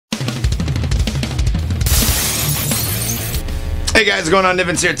Hey guys, what's going on?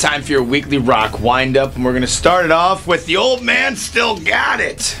 Nivens here. Time for your weekly rock wind-up, and we're going to start it off with The Old Man Still Got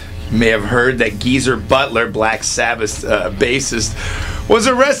It. You may have heard that Geezer Butler, Black Sabbath bassist, was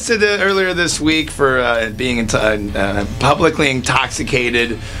arrested earlier this week for being publicly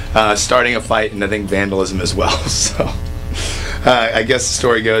intoxicated, starting a fight, and I think vandalism as well. So I guess the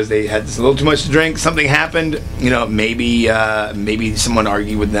story goes they had a little too much to drink. Something happened. You know, maybe someone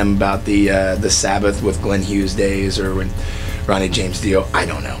argued with them about the Sabbath with Glenn Hughes days, or when Ronnie James Dio. I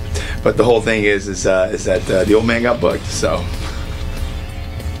don't know, but the whole thing is that the old man got booked. So.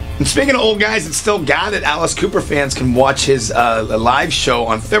 And speaking of old guys that still got it, Alice Cooper fans can watch his live show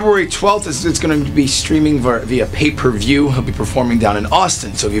on February 12th. It's going to be streaming via pay-per-view. He'll be performing down in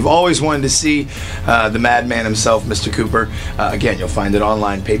Austin. So if you've always wanted to see the madman himself, Mr. Cooper, again, you'll find it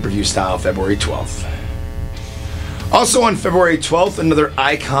online, pay-per-view style, February 12th. Also on February 12th, another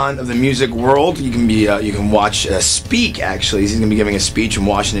icon of the music world. You can watch speak. Actually, he's going to be giving a speech in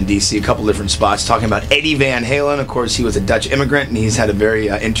Washington D.C. a couple different spots, talking about Eddie Van Halen. Of course, he was a Dutch immigrant, and he's had a very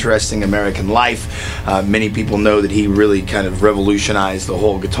interesting American life. Many people know that he really kind of revolutionized the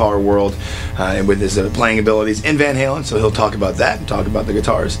whole guitar world and with his playing abilities in Van Halen. So he'll talk about that and talk about the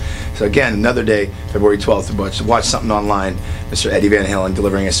guitars. So again, another day, February 12th, to watch something online. Mr. Eddie Van Halen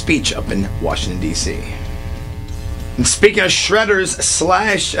delivering a speech up in Washington D.C. And speaking of shredders,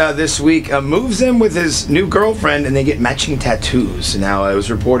 Slash this week moves in with his new girlfriend, and they get matching tattoos. Now, it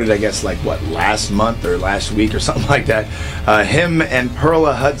was reported, I guess, like, what, last month or last week or something like that. Him and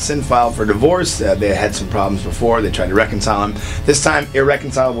Perla Hudson filed for divorce. They had some problems before. They tried to reconcile them. This time,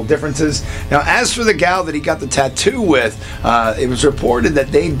 irreconcilable differences. Now, as for the gal that he got the tattoo with, it was reported that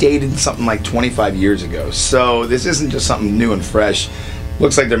they dated something like 25 years ago. So this isn't just something new and fresh.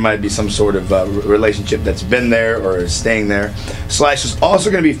 Looks like there might be some sort of relationship that's been there or is staying there. Slash is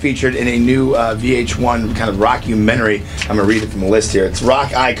also going to be featured in a new VH1 kind of rockumentary. I'm going to read it from the list here. It's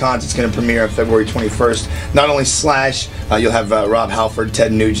Rock Icons. It's going to premiere on February 21st. Not only Slash, you'll have Rob Halford,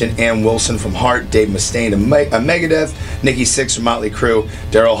 Ted Nugent, Ann Wilson from Heart, Dave Mustaine of Megadeth, Nikki Sixx from Motley Crue,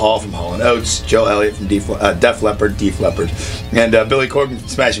 Daryl Hall from Hall & Oates, Joe Elliott from Def Leppard, and Billy Corgan from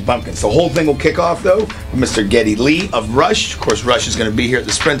Smashing Pumpkins. The whole thing will kick off, though, with Mr. Geddy Lee of Rush. Of course, Rush is going to be here at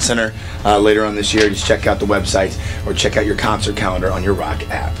the Sprint Center later on this year. Just check out the website or check out your concert calendar on your Rock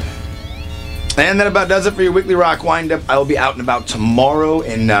app. And that about does it for your weekly rock wind-up. I will be out and about tomorrow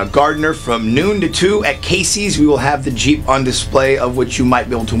in Gardner from noon to 2 at Casey's. We will have the Jeep on display, of which you might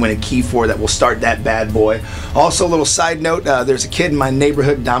be able to win a key for that will start that bad boy. Also, a little side note, there's a kid in my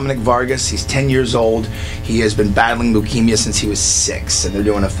neighborhood, Dominic Vargas. He's 10 years old. He has been battling leukemia since he was 6, and they're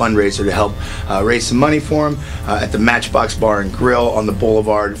doing a fundraiser to help raise some money for him at the Matchbox Bar and Grill on the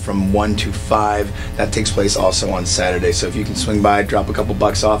Boulevard from 1 to 5. That takes place also on Saturday, so if you can swing by, drop a couple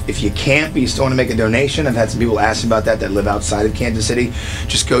bucks off. If you can't, but you still want to make a donation, I've had some people ask about that live outside of Kansas City.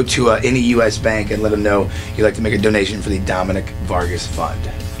 Just go to any U.S. bank and let them know you'd like to make a donation for the Dominic Vargas Fund.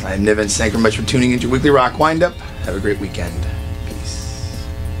 I'm Nivens. Thank you very much for tuning into your weekly rock wind-up. Have a great weekend. Peace.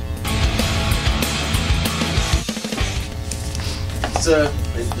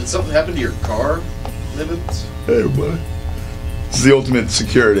 Did something happen to your car, Nivens? Hey, everybody. This is the ultimate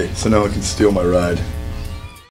security, so no one can steal my ride.